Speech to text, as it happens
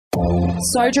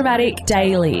So Dramatic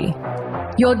Daily.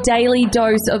 Your daily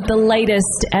dose of the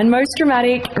latest and most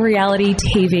dramatic reality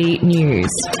TV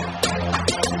news.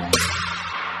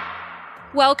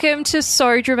 Welcome to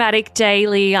So Dramatic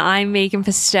Daily. I'm Megan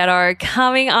Pistetto.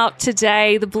 Coming up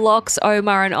today, the Block's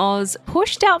Omar and Oz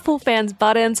push doubtful fans'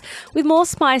 buttons with more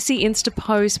spicy Insta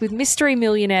posts with mystery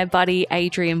millionaire buddy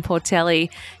Adrian Portelli.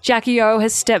 Jackie O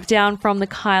has stepped down from the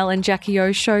Kyle and Jackie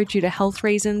O show due to health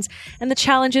reasons, and the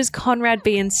Challengers Conrad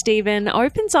B and Steven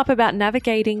opens up about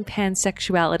navigating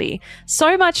pansexuality.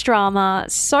 So much drama,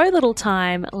 so little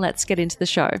time. Let's get into the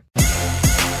show.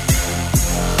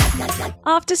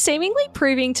 After seemingly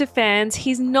proving to fans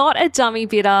he's not a dummy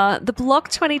bidder, the Block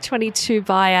 2022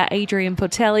 buyer Adrian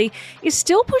Portelli is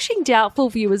still pushing doubtful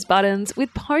viewers' buttons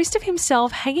with post of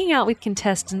himself hanging out with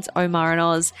contestants Omar and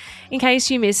Oz. In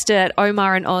case you missed it,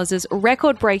 Omar and Oz's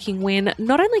record-breaking win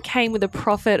not only came with a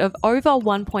profit of over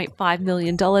 $1.5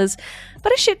 million,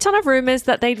 but a shit ton of rumours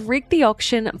that they'd rigged the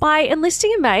auction by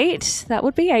enlisting a mate, that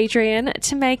would be Adrian,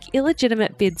 to make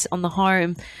illegitimate bids on the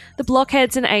home. The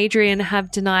Blockheads and Adrian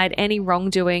have denied any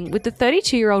wrongdoing, with the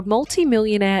 32-year-old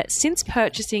multi-millionaire since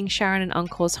purchasing Sharon and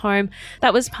Uncle's home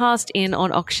that was passed in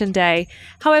on auction day.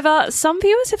 However, some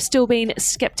viewers have still been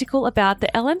sceptical about the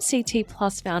LMCT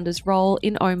Plus founder's role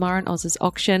in Omar and Oz's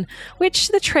auction, which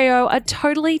the trio are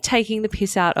totally taking the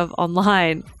piss out of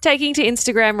online. Taking to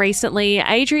Instagram recently,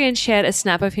 Adrian shared a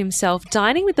snap of himself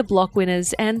dining with the Block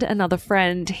winners and another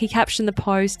friend. He captioned the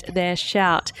post, "Their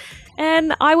shout."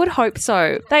 And I would hope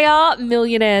so. They are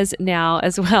millionaires now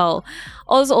as well.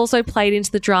 Oz also played into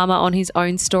the drama on his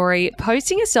own story,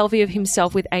 posting a selfie of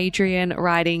himself with Adrian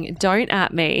writing, "Don't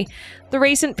at me." The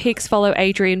recent pics follow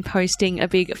Adrian posting a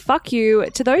big fuck you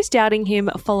to those doubting him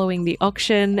following the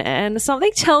auction, and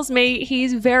something tells me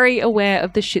he's very aware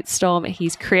of the shitstorm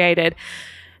he's created.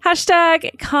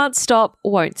 Hashtag can't stop,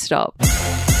 won't stop.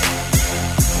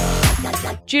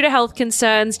 Due to health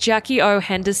concerns, Jackie O.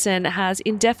 Henderson has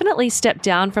indefinitely stepped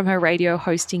down from her radio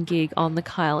hosting gig on the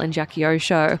Kyle and Jackie O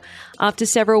show. After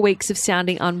several weeks of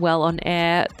sounding unwell on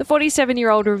air, the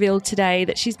 47-year-old revealed today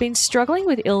that she's been struggling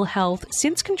with ill health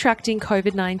since contracting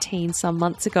COVID-19 some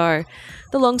months ago.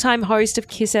 The longtime host of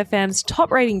Kiss FM's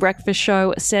top-rating breakfast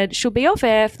show said she'll be off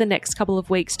air for the next couple of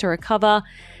weeks to recover.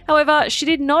 However, she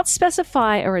did not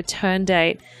specify a return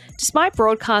date. Despite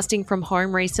broadcasting from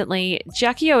home recently,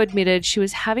 Jackie O admitted she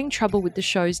was having trouble with the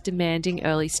show's demanding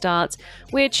early starts,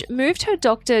 which moved her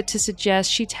doctor to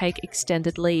suggest she take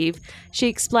extended leave. She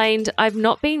explained, "I've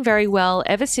not been very well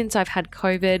ever since I've had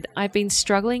COVID. I've been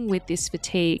struggling with this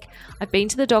fatigue. I've been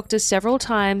to the doctor several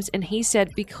times and he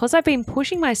said because I've been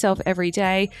pushing myself every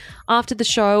day, after the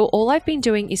show all I've been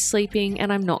doing is sleeping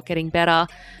and I'm not getting better."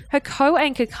 Her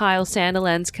co-anchor Kyle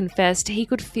Sandilands confessed he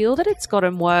could feel that it's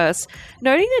gotten worse,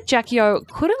 noting that Jackie O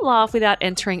couldn't laugh without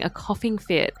entering a coughing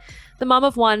fit. The mum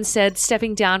of one said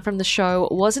stepping down from the show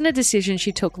wasn't a decision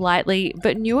she took lightly,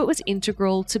 but knew it was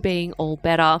integral to being all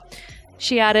better.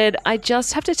 She added, "I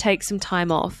just have to take some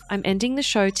time off. I'm ending the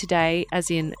show today, as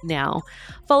in now."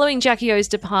 Following Jackie O's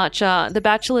departure, The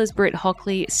Bachelor's Britt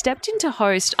Hockley stepped in to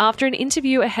host after an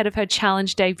interview ahead of her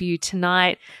challenge debut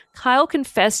tonight. Kyle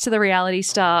confessed to the reality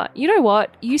star, "You know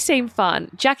what? You seem fun.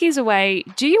 Jackie's away.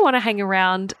 Do you want to hang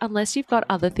around unless you've got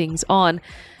other things on?"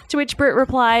 To which Britt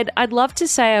replied, "I'd love to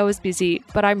say I was busy,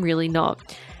 but I'm really not."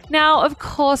 Now, of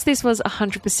course, this was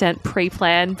 100%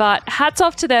 pre-planned, but hats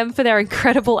off to them for their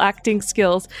incredible acting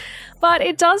skills. But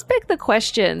it does beg the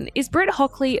question, is Britt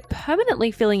Hockley permanently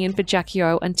filling in for Jackie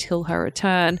O until her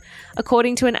return?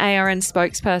 According to an ARN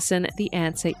spokesperson, the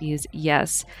answer is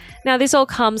yes. Now, this all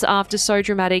comes after So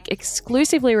Dramatic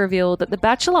exclusively revealed that the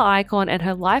Bachelor icon and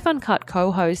her Life Uncut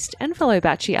co-host and fellow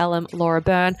Batchy alum Laura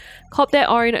Byrne copped their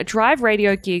own Drive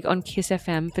radio gig on Kiss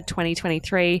FM for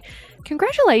 2023.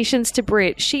 Congratulations to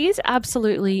Britt. She is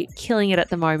absolutely killing it at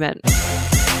the moment.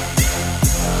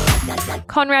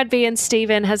 Conrad B and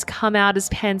Steven has come out as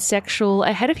pansexual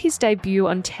ahead of his debut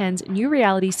on 10's new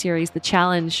reality series, The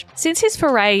Challenge. Since his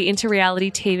foray into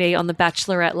reality TV on The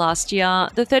Bachelorette last year,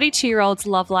 the 32-year-old's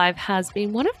love life has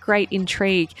been one of great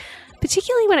intrigue,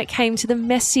 particularly when it came to the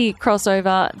messy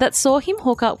crossover that saw him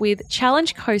hook up with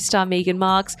Challenge co-star Megan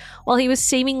Marks while he was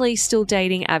seemingly still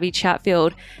dating Abby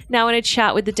Chatfield. Now, in a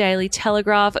chat with the Daily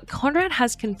Telegraph, Conrad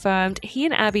has confirmed he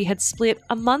and Abby had split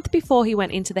a month before he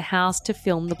went into the house to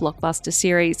film the blockbuster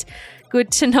series. Good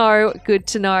to know, good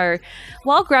to know.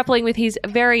 While grappling with his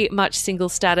very much single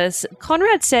status,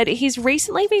 Conrad said he's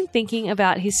recently been thinking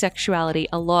about his sexuality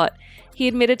a lot. He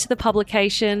admitted to the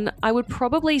publication, "I would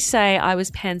probably say I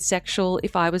was pansexual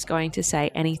if I was going to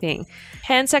say anything.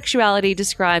 Pansexuality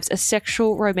describes a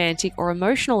sexual, romantic, or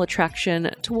emotional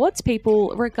attraction towards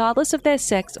people regardless of their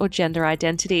sex or gender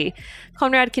identity."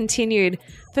 Conrad continued,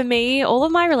 "For me, all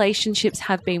of my relationships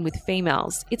have been with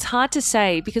females. It's hard to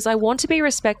say because I want to be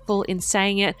respectful in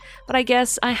saying it, but I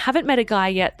guess I haven't met a guy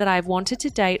yet that I've wanted to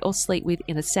date or sleep with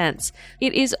in a sense.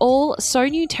 It is all so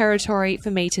new territory for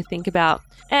me to think about."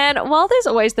 And while there's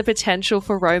always the potential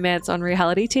for romance on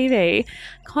reality TV,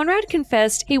 Conrad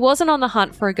confessed he wasn't on the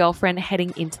hunt for a girlfriend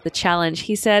heading into the challenge.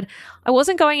 He said, "I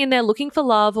wasn't going in there looking for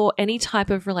love or any type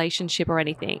of relationship or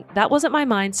anything. That wasn't my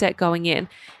mindset going in.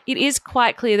 It is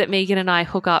quite clear that Megan and I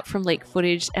hook up from leaked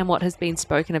footage and what has been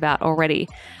spoken about already."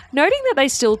 Noting that they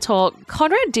still talk,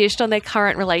 Conrad dished on their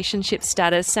current relationship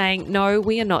status, saying, "No,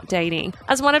 we are not dating."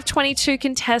 As one of 22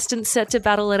 contestants set to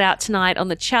battle it out tonight on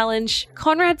the challenge,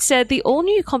 Conrad said the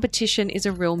all-new competition is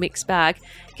a real mixed bag.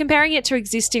 Comparing it to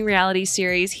existing reality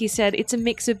series, he said it's a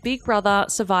mix of Big Brother,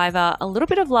 Survivor, a little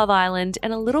bit of Love Island,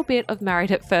 and a little bit of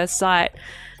Married at First Sight.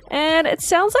 And it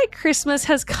sounds like Christmas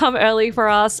has come early for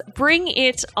us. Bring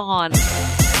it on.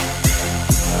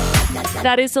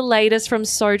 That is the latest from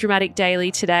So Dramatic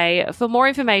Daily today. For more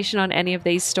information on any of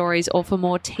these stories or for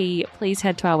more tea, please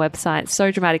head to our website,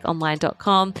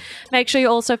 sodramaticonline.com. Make sure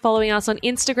you're also following us on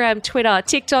Instagram, Twitter,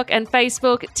 TikTok, and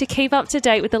Facebook to keep up to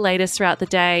date with the latest throughout the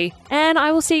day. And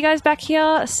I will see you guys back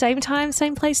here, same time,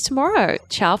 same place tomorrow.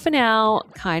 Ciao for now.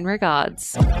 Kind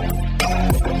regards.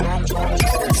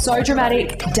 So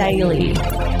Dramatic Daily.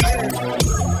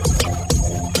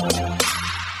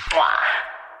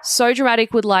 So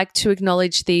Dramatic would like to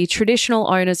acknowledge the traditional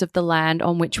owners of the land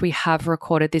on which we have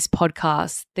recorded this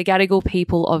podcast, the Gadigal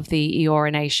people of the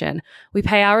Eora Nation. We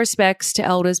pay our respects to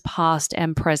elders past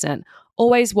and present.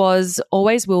 Always was,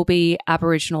 always will be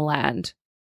Aboriginal land.